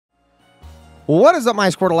What is up, my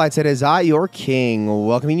Squirtleites? It is I, your king,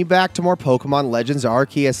 welcoming you back to more Pokemon Legends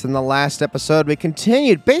Arceus. In the last episode, we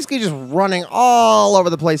continued basically just running all over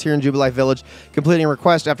the place here in Jubilife Village, completing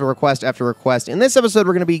request after request after request. In this episode,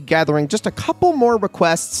 we're going to be gathering just a couple more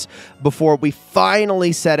requests before we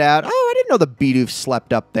finally set out. Oh, I didn't know the Bidoof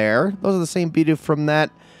slept up there. Those are the same Bidoof from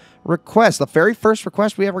that request, the very first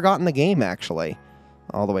request we ever got in the game, actually.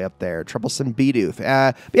 All the way up there. Troublesome Bidoof.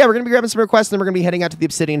 But yeah, we're going to be grabbing some requests, and then we're going to be heading out to the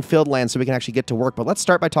Obsidian Fieldland so we can actually get to work. But let's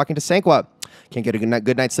start by talking to Sanqua. Can't get a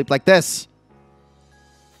good night's sleep like this.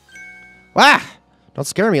 Ah! Don't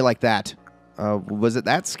scare me like that. Was it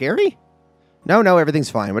that scary? No, everything's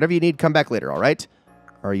fine. Whatever you need, come back later, all right?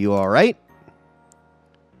 Are you all right?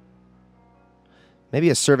 Maybe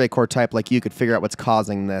a Survey Corps type like you could figure out what's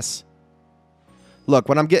causing this. Look,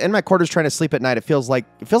 when I'm getting in my quarters trying to sleep at night, it feels like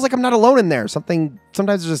I'm not alone in there. Sometimes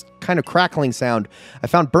there's just kind of crackling sound. I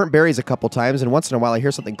found burnt berries a couple times, and once in a while I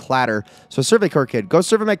hear something clatter. So Survey Corps kid, go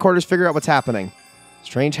survey my quarters, figure out what's happening.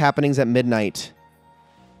 Strange happenings at midnight.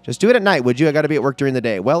 Just do it at night, would you? I got to be at work during the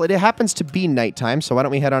day. Well, it happens to be nighttime, so why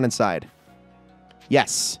don't we head on inside?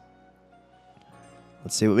 Yes.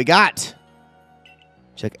 Let's see what we got.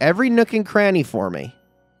 Check every nook and cranny for me.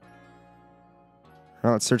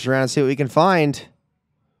 Well, let's search around and see what we can find.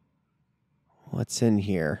 What's in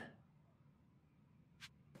here?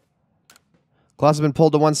 Claws have been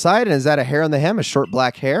pulled to one side, and is that a hair on the hem? A short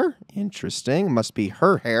black hair? Interesting. Must be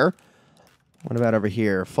her hair. What about over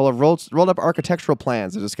here? Full of rolled up architectural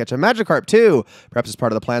plans. There's a sketch of Magikarp, too. Perhaps it's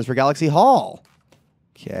part of the plans for Galaxy Hall.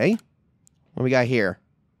 Okay. What do we got here?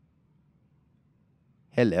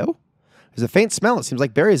 Hello? There's a faint smell. It seems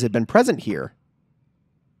like berries had been present here.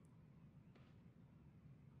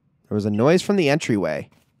 There was a noise from the entryway.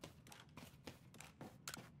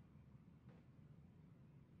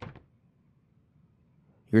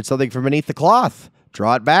 You heard something from beneath the cloth.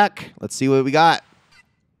 Draw it back. Let's see what we got.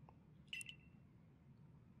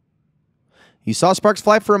 You saw sparks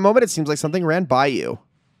fly for a moment. It seems like something ran by you.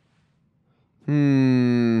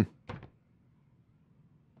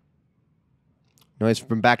 Noise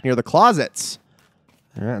from back near the closets.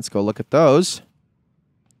 All right, let's go look at those.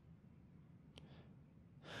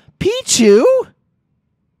 Pichu?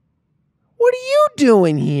 What are you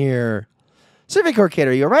doing here? Survey Corps kid,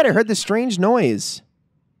 are you all right? I heard this strange noise.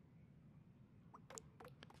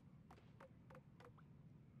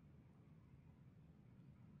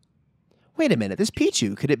 Wait a minute, this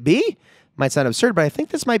Pichu, could it be? Might sound absurd, but I think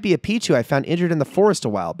this might be a Pichu I found injured in the forest a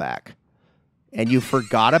while back. And you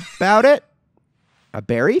forgot about it? A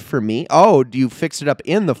berry for me? Oh, you fixed it up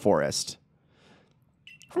in the forest.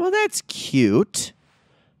 Well, that's cute.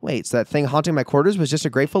 Wait, so that thing haunting my quarters was just a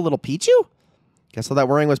grateful little Pichu? Guess all that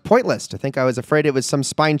worrying was pointless. I think I was afraid it was some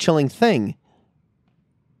spine-chilling thing.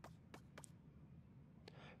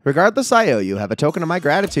 Regardless, I owe you. Have a token of my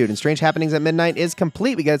gratitude, and Strange Happenings at Midnight is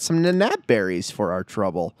complete. We got some Nanap berries for our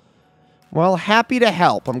trouble. Well, happy to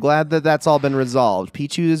help. I'm glad that that's all been resolved.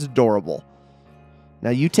 Pichu is adorable. Now,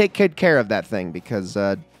 you take good care of that thing because,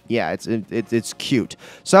 yeah, it's cute.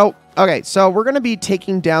 So, okay, so we're going to be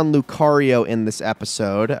taking down Lucario in this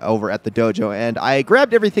episode over at the dojo, and I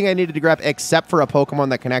grabbed everything I needed to grab except for a Pokemon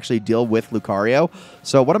that can actually deal with Lucario.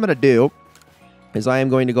 So what I'm going to do is I am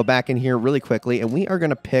going to go back in here really quickly, and we are going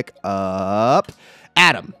to pick up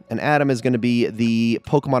Adam. And Adam is going to be the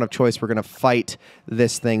Pokemon of choice we're going to fight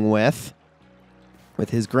this thing with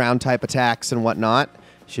his ground-type attacks and whatnot.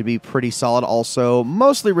 Should be pretty solid. Also,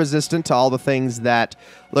 mostly resistant to all the things that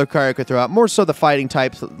Lucario could throw out. More so the fighting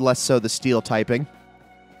types, less so the steel typing.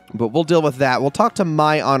 But we'll deal with that. We'll talk to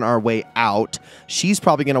Mai on our way out. She's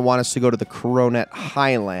probably going to want us to go to the Coronet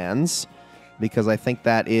Highlands, because I think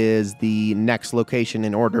that is the next location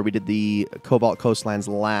in order. We did the Cobalt Coastlands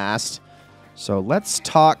last. So let's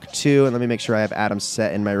talk to, and let me make sure I have Adam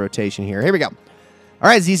set in my rotation here. Here we go. All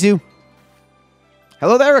right, Zizu.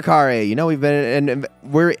 Hello there, Akari. You know, we've been,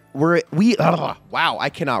 wow, I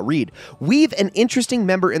cannot read. We've an interesting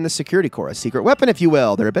member in the security corps, a secret weapon, if you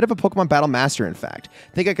will. They're a bit of a Pokemon battle master, in fact.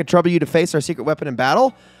 Think I could trouble you to face our secret weapon in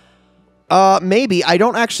battle? Maybe. I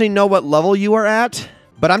don't actually know what level you are at,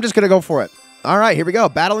 but I'm just going to go for it. All right, here we go.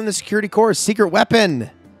 Battling the security corps, secret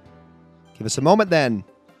weapon. Give us a moment, then.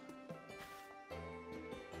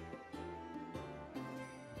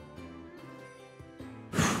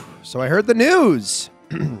 So I heard the news.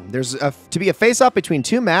 There's to be a face-off between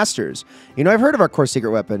two masters. You know, I've heard of our core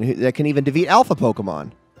secret weapon that can even defeat alpha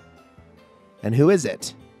Pokemon. And who is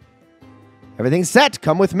it? Everything's set.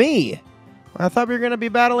 Come with me. I thought we were going to be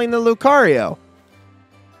battling the Lucario.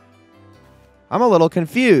 I'm a little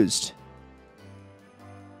confused.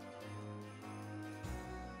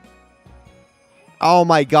 Oh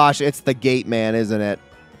my gosh, it's the gate man, isn't it?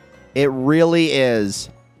 It really is.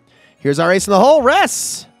 Here's our ace in the hole,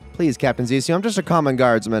 Ress! Please, Captain Zizio, I'm just a common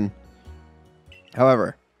guardsman.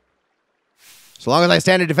 However, so long as I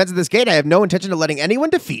stand in defense of this gate, I have no intention of letting anyone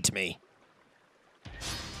defeat me.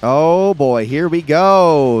 Oh boy, here we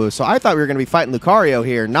go. So I thought we were going to be fighting Lucario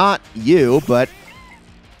here. Not you, but...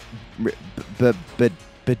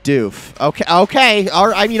 Bidoof. Okay. All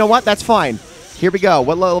right, you know what? That's fine. Here we go.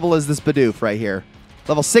 What level is this Bidoof right here?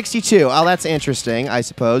 Level 62. Oh, that's interesting, I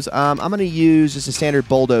suppose. I'm going to use just a standard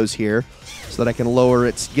bulldoze here so that I can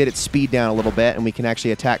get its speed down a little bit, and we can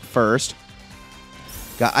actually attack first.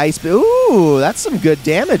 Got ice. Ooh, that's some good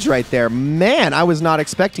damage right there. Man, I was not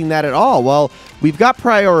expecting that at all. Well, we've got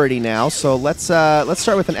priority now, so let's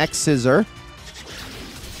start with an X Scissor.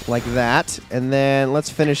 Like that. And then let's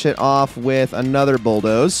finish it off with another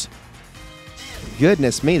bulldoze.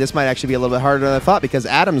 Goodness me, this might actually be a little bit harder than I thought because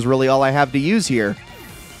Adam's really all I have to use here.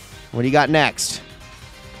 What do you got next?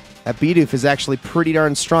 That Bidoof is actually pretty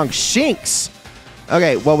darn strong. Shinx!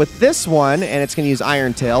 Okay, well with this one, and it's going to use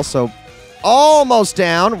Iron Tail, so almost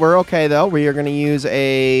down. We're okay though. We are going to use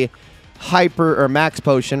a Hyper or Max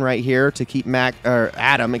Potion right here to keep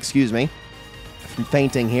Adam, excuse me, from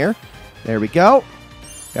fainting here. There we go.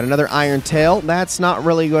 Got another Iron Tail. That's not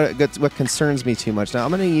really what concerns me too much. Now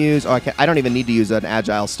I'm going to use... Oh, I don't even need to use an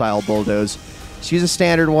Agile-style Bulldoze. Just use a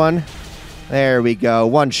standard one. There we go.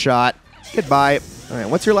 One shot. Goodbye. All right,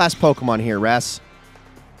 what's your last Pokemon here, Ress?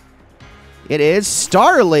 It is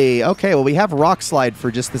Starly. Okay, well, we have Rock Slide for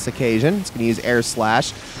just this occasion. It's going to use Air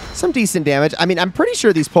Slash. Some decent damage. I mean, I'm pretty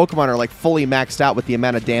sure these Pokemon are, like, fully maxed out with the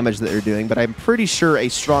amount of damage that they're doing, but I'm pretty sure a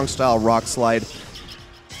strong-style Rock Slide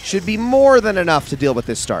should be more than enough to deal with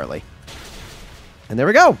this Starly. And there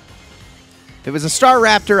we go. If it was a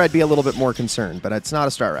Staraptor, I'd be a little bit more concerned, but it's not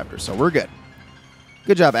a Staraptor, so we're good.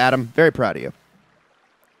 Good job, Adam. Very proud of you.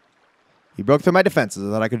 You broke through my defenses. I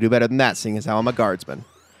thought I could do better than that, seeing as how I'm a guardsman.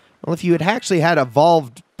 Well, if you had actually had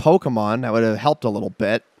evolved Pokemon, that would have helped a little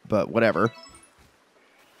bit, but whatever.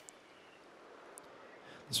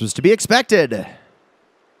 This was to be expected.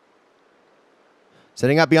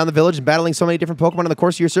 Setting up beyond the village and battling so many different Pokemon in the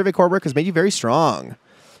course of your Survey Corps work has made you very strong.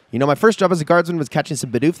 You know, my first job as a guardsman was catching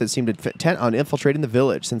some Bidoof that seemed intent on infiltrating the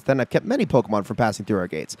village. Since then, I've kept many Pokemon from passing through our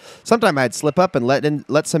gates. Sometime I'd slip up and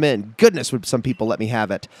let some in. Goodness, would some people let me have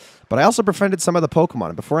it. But I also befriended some of the Pokemon,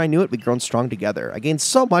 and before I knew it, we'd grown strong together. I gained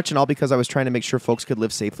so much, and all because I was trying to make sure folks could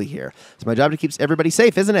live safely here. It's my job to keep everybody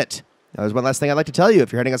safe, isn't it? Now, there's one last thing I'd like to tell you.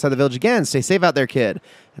 If you're heading outside the village again, stay safe out there, kid.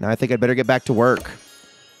 And now I think I'd better get back to work.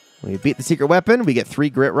 When we beat the secret weapon, we get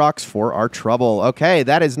 3 Grit Rocks for our trouble. Okay,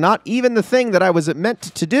 that is not even the thing that I was meant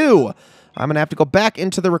to do. I'm going to have to go back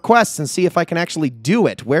into the requests and see if I can actually do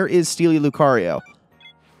it. Where is Steely Lucario?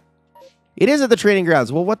 It is at the training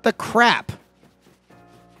grounds. Well, what the crap?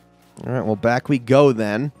 All right, well, back we go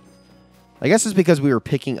then. I guess it's because we were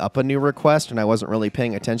picking up a new request and I wasn't really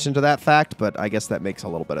paying attention to that fact, but I guess that makes a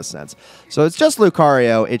little bit of sense. So it's just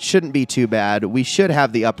Lucario. It shouldn't be too bad. We should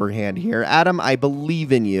have the upper hand here. Adam, I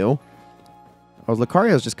believe in you. Oh,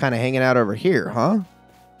 Lucario's just kind of hanging out over here, huh?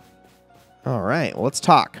 All right, well, let's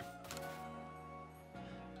talk.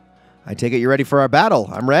 I take it you're ready for our battle.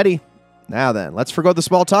 I'm ready. Now then, let's forgo the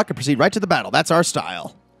small talk and proceed right to the battle. That's our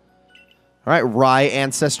style. All right, Rye,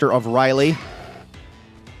 ancestor of Riley.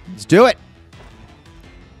 Let's do it.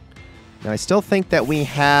 Now, I still think that we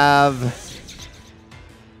have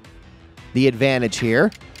the advantage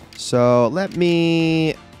here. So let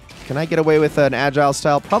me... Can I get away with an agile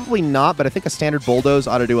style? Probably not, but I think a standard bulldoze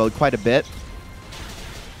ought to do quite a bit.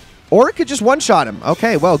 Or it could just one-shot him.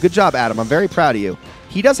 Okay, well, good job, Adam. I'm very proud of you.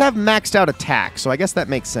 He does have maxed out attack, so I guess that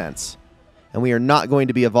makes sense. And we are not going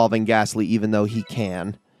to be evolving Ghastly, even though he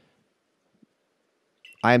can.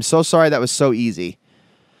 I am so sorry that was so easy.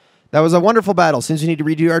 That was a wonderful battle. Since we need to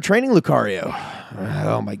redo our training, Lucario.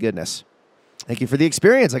 Oh, my goodness. Thank you for the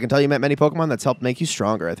experience. I can tell you met many Pokemon that's helped make you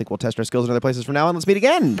stronger. I think we'll test our skills in other places from now on. Let's meet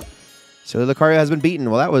again. So Lucario has been beaten.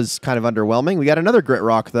 Well, that was kind of underwhelming. We got another Grit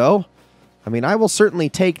Rock, though. I mean, I will certainly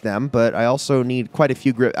take them, but I also need quite a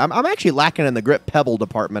few Grit... I'm actually lacking in the Grit Pebble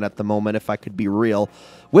department at the moment, if I could be real.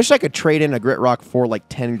 Wish I could trade in a Grit Rock for, like,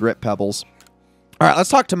 10 Grit Pebbles. All right, let's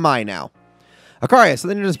talk to Mai now. Aquaria,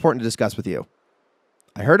 something that is important to discuss with you.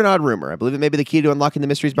 I heard an odd rumor. I believe it may be the key to unlocking the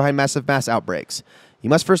mysteries behind massive mass outbreaks. You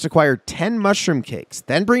must first acquire 10 mushroom cakes,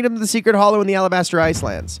 then bring them to the secret hollow in the Alabaster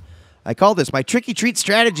Icelands. I call this my tricky treat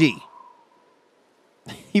strategy.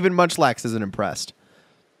 Even Munchlax isn't impressed.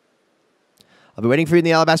 I'll be waiting for you in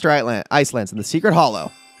the Alabaster Icelands in the secret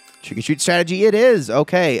hollow. Trick or treat strategy it is.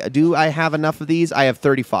 Okay, do I have enough of these? I have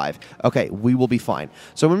 35. Okay, we will be fine.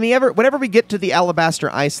 So whenever we get to the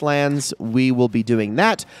Alabaster Icelands, we will be doing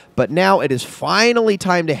that. But now it is finally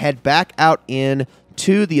time to head back out in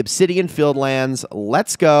to the Obsidian Fieldlands.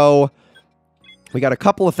 Let's go. We got a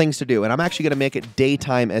couple of things to do, and I'm actually going to make it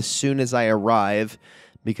daytime as soon as I arrive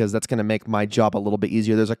because that's going to make my job a little bit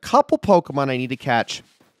easier. There's a couple Pokemon I need to catch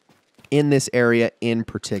in this area in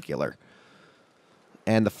particular.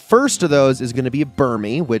 And the first of those is going to be a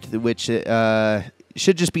Burmy, which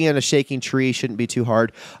should just be in a shaking tree, shouldn't be too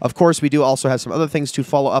hard. Of course, we do also have some other things to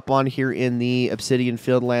follow up on here in the Obsidian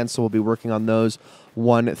Fieldlands, so we'll be working on those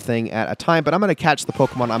one thing at a time. But I'm going to catch the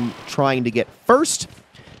Pokemon I'm trying to get first,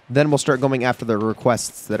 then we'll start going after the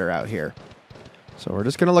requests that are out here. So we're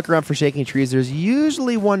just going to look around for shaking trees. There's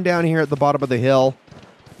usually one down here at the bottom of the hill,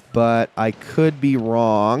 but I could be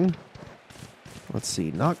wrong. Let's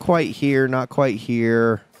see. Not quite here. Not quite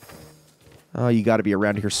here. Oh, you got to be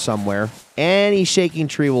around here somewhere. Any shaking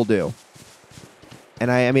tree will do.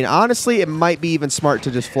 And I mean, honestly, it might be even smart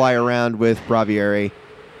to just fly around with Braviary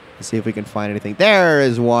and see if we can find anything. There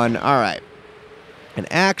is one. All right. And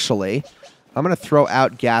actually, I'm going to throw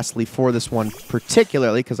out Ghastly for this one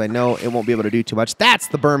particularly because I know it won't be able to do too much. That's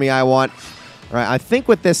the Burmy I want. All right. I think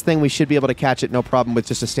with this thing, we should be able to catch it no problem with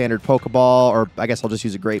just a standard Pokeball, or I guess I'll just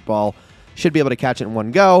use a Great Ball. Should be able to catch it in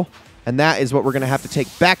one go, and that is what we're going to have to take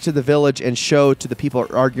back to the village and show to the people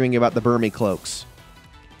arguing about the Burmy cloaks.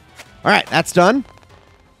 All right, that's done.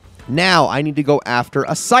 Now I need to go after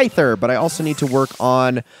a Scyther, but I also need to work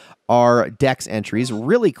on our Dex entries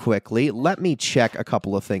really quickly. Let me check a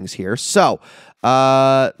couple of things here. So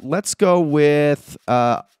let's go with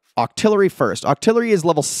Octillery first. Octillery is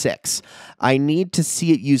level 6. I need to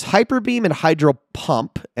see it use Hyper Beam and Hydro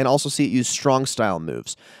Pump, and also see it use Strong Style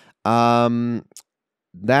moves.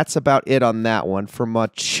 That's about it on that one. For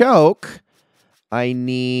Machoke, I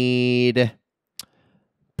need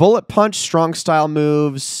Bullet Punch, Strong Style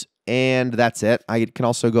moves, and that's it. I can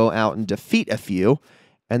also go out and defeat a few.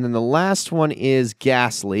 And then the last one is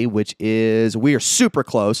Ghastly, which is, we are super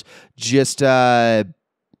close. Just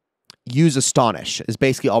use Astonish is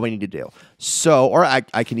basically all we need to do. So, or I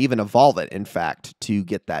can even evolve it, in fact, to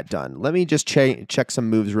get that done. Let me just check some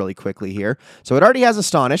moves really quickly here. So it already has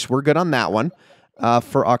Astonish. We're good on that one.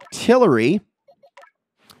 For Octillery,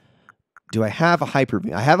 do I have a Hyper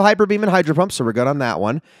Beam? I have a Hyper Beam and Hydro Pump, so we're good on that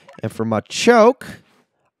one. And for Machoke,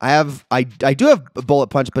 I do have a Bullet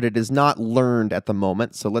Punch, but it is not learned at the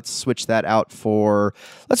moment. So let's switch that out for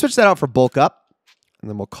Bulk Up, and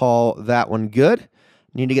then we'll call that one good.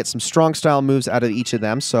 Need to get some Strong Style moves out of each of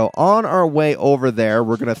them. So on our way over there,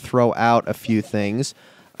 we're going to throw out a few things.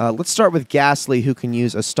 Let's start with Ghastly, who can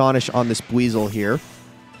use Astonish on this Buizel here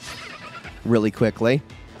really quickly.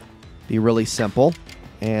 Be really simple.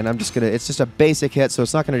 And I'm just going to... It's just a basic hit, so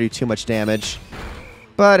it's not going to do too much damage.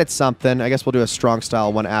 But it's something. I guess we'll do a Strong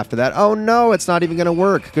Style one after that. Oh, no, it's not even going to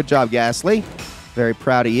work. Good job, Ghastly. Very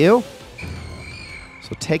proud of you.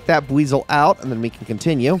 So take that Buizel out, and then we can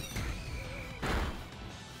continue.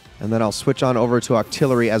 And then I'll switch on over to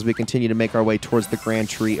Octillery as we continue to make our way towards the Grand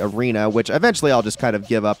Tree Arena, which eventually I'll just kind of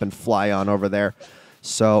give up and fly on over there.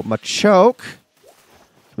 So, Machoke.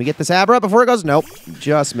 Can we get this Abra before it goes? Nope.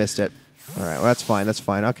 Just missed it. All right, well, that's fine. That's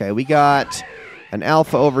fine. Okay, we got an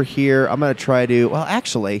Alpha over here. I'm going to try to... Well,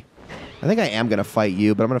 actually, I think I am going to fight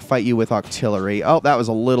you, but I'm going to fight you with Octillery. Oh, that was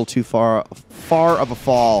a little too far of a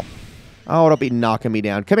fall. Oh, don't be knocking me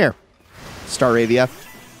down. Come here, Staravia.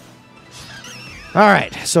 All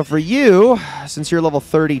right, so for you, since you're level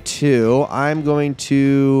 32, I'm going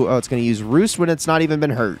to... Oh, it's going to use Roost when it's not even been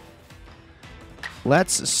hurt.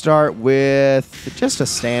 Let's start with just a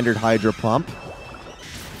standard Hydro Pump.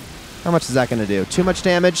 How much is that going to do? Too much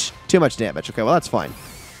damage? Too much damage. Okay, well, that's fine.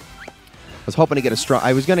 I was hoping to get a strong...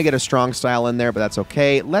 I was going to get a Strong Style in there, but that's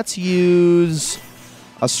okay. Let's use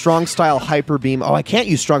a Strong Style Hyper Beam. Oh, I can't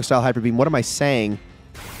use Strong Style Hyper Beam. What am I saying?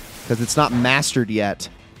 Because it's not mastered yet.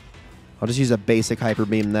 I'll just use a basic Hyper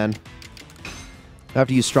Beam then. I have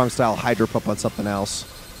to use Strong Style Hydro Pump on something else.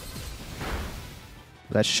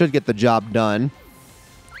 That should get the job done.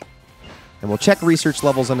 And we'll check research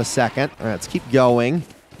levels in a second. All right, let's keep going.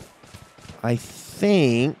 I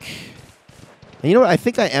think... And you know what? I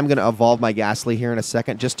think I am going to evolve my Ghastly here in a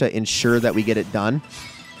second just to ensure that we get it done.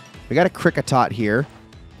 We got a Kricketot here.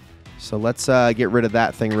 So let's get rid of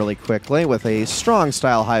that thing really quickly with a Strong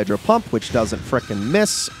Style Hydro Pump, which doesn't frickin'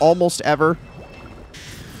 miss almost ever.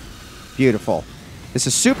 Beautiful. This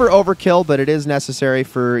is super overkill, but it is necessary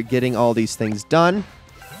for getting all these things done.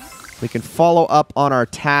 We can follow up on our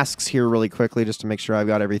tasks here really quickly just to make sure I've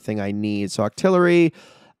got everything I need. So Octillery,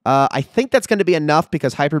 I think that's going to be enough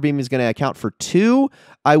because Hyper Beam is going to account for 2.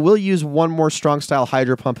 I will use one more Strong Style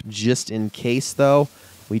Hydro Pump just in case, though.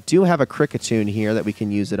 We do have a Kricketune here that we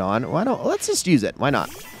can use it on. Let's just use it. Why not?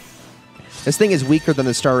 This thing is weaker than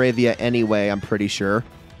the Staravia anyway, I'm pretty sure.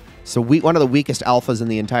 So one of the weakest alphas in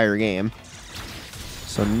the entire game.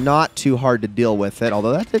 So not too hard to deal with it,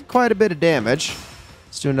 although that did quite a bit of damage.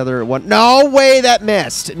 Let's do another one. No way that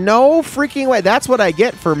missed. No freaking way. That's what I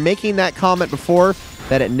get for making that comment before,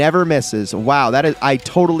 that it never misses. Wow, I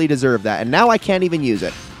totally deserve that. And now I can't even use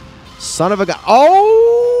it. Son of a gun.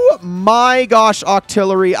 Oh my gosh,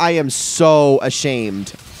 Octillery, I am so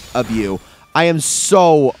ashamed of you. I am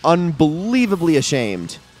so unbelievably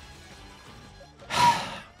ashamed.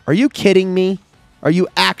 Are you kidding me? Are you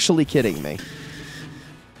actually kidding me?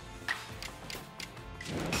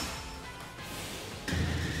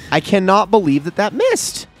 I cannot believe that that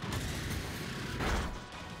missed.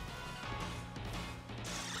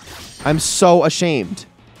 I'm so ashamed.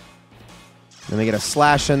 Let me get a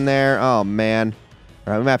slash in there. Oh, man.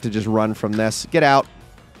 All right, I'm going to have to just run from this. Get out.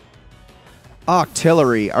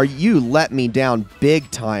 Octillery, you let me down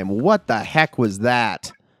big time. What the heck was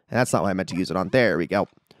that? And that's not what I meant to use it on. There we go.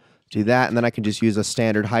 Do that, and then I can just use a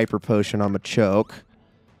standard Hyper Potion on Machoke.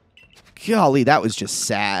 Golly, that was just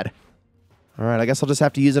sad. All right, I guess I'll just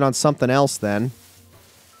have to use it on something else then.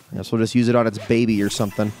 I guess we'll just use it on its baby or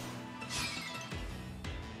something.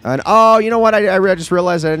 And, oh, you know what? I just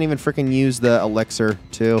realized I didn't even freaking use the elixir,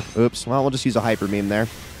 too. Oops. Well, we'll just use a Hyper Beam there.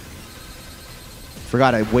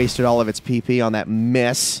 Forgot I wasted all of its PP on that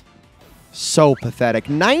miss. So pathetic.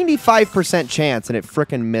 95% chance, and it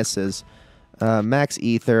freaking misses. Max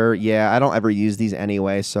Ether. Yeah, I don't ever use these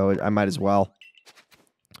anyway, so I might as well.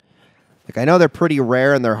 Like, I know they're pretty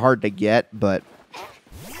rare and they're hard to get, but...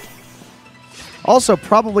 Also,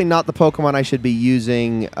 probably not the Pokemon I should be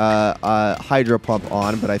using Hydro Pump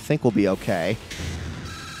on, but I think we'll be okay.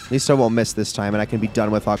 At least I won't miss this time, and I can be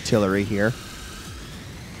done with Octillery here.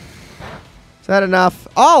 Is that enough?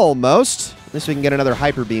 Almost! At least we can get another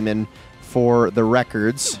Hyper Beam in for the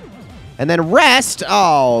records. And then rest!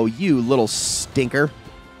 Oh, you little stinker.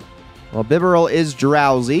 Well, Bibarel is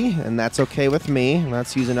drowsy, and that's okay with me.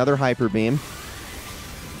 Let's use another Hyper Beam.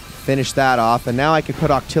 Finish that off, and now I can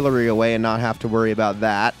put Octillery away and not have to worry about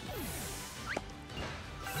that.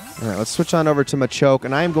 All right, let's switch on over to Machoke,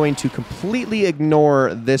 and I am going to completely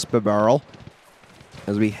ignore this Bibarel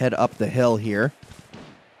as we head up the hill here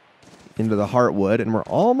into the Heartwood, and we're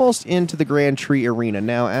almost into the Grand Tree Arena.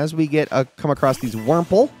 Now, as we come across these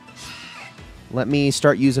Wurmple, let me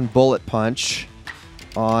start using Bullet Punch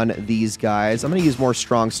on these guys. I'm going to use more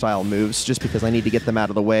strong style moves just because I need to get them out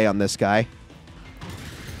of the way on this guy.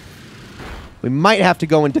 We might have to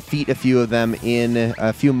go and defeat a few of them in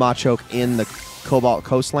a few Machoke in the Cobalt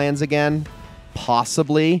Coastlands again.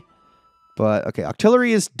 Possibly. But, okay,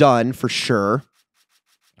 Octillery is done for sure.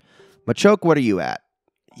 Machoke, what are you at?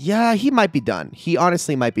 Yeah, he might be done. He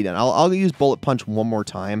honestly might be done. I'll use Bullet Punch one more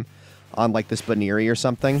time on, like, this Baneri or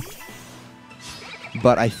something.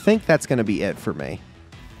 But I think that's going to be it for me.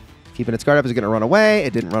 Keeping its guard up is going to run away.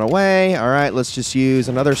 It didn't run away. All right, let's just use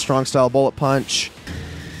another strong style Bullet Punch.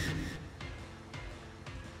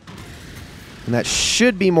 And that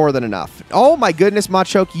should be more than enough. Oh my goodness,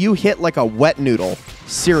 Machoke, you hit like a wet noodle.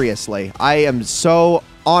 Seriously. I am so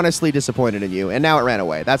honestly disappointed in you. And now it ran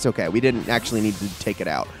away. That's okay. We didn't actually need to take it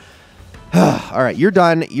out. All right, you're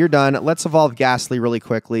done. You're done. Let's evolve Ghastly really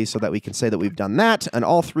quickly so that we can say that we've done that. And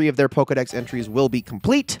all 3 of their Pokedex entries will be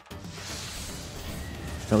complete.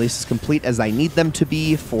 At least as complete as I need them to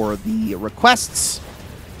be for the requests.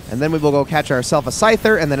 And then we will go catch ourselves a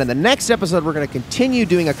Scyther, and then in the next episode, we're going to continue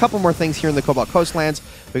doing a couple more things here in the Cobalt Coastlands.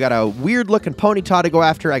 We got a weird-looking Ponyta to go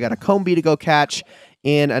after. I got a Combee to go catch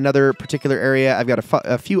in another particular area. I've got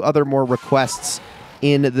a few other more requests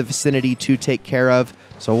in the vicinity to take care of.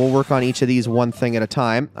 So we'll work on each of these one thing at a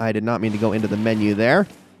time. I did not mean to go into the menu there.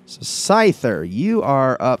 So Scyther, you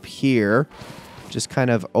are up here, just kind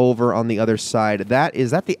of over on the other side.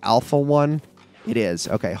 Is that the alpha one? It is.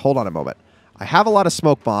 Okay, hold on a moment. I have a lot of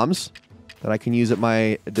smoke bombs that I can use at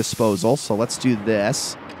my disposal, so let's do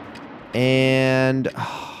this. And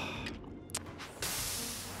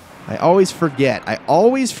I always forget. I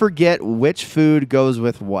always forget which food goes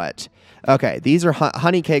with what. Okay, these are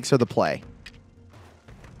honey cakes are the play.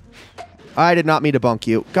 I did not mean to bunk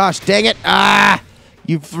you. Gosh, dang it. Ah!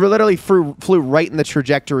 You literally flew right in the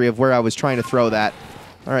trajectory of where I was trying to throw that.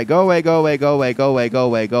 All right, go away, go away, go away, go away, go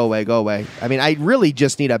away, go away, go away. I mean, I really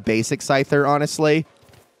just need a basic Scyther, honestly.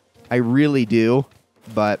 I really do,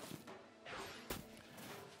 but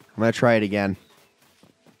I'm going to try it again.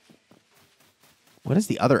 What is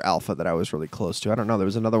the other alpha that I was really close to? I don't know. There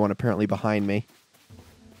was another one apparently behind me.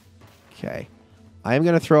 Okay. I am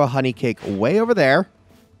going to throw a honey cake way over there.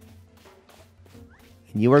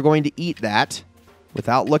 And you are going to eat that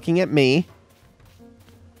without looking at me.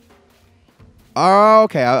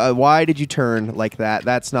 Okay. Why did you turn like that?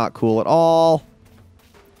 That's not cool at all.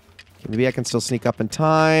 Okay, maybe I can still sneak up in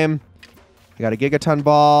time. I got a Gigaton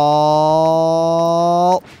ball.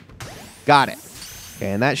 Got it.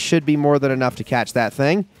 Okay, and that should be more than enough to catch that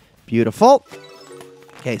thing. Beautiful.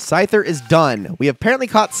 Okay, Scyther is done. We have apparently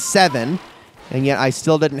caught 7, and yet I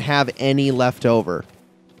still didn't have any left over.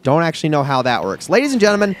 Don't actually know how that works. Ladies and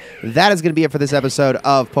gentlemen, that is going to be it for this episode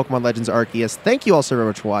of Pokemon Legends Arceus. Thank you all so very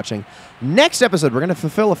much for watching. Next episode, we're going to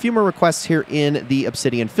fulfill a few more requests here in the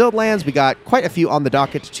Obsidian Fieldlands. We got quite a few on the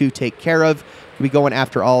docket to take care of. We'll be going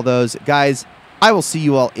after all those. Guys, I will see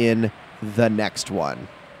you all in the next one.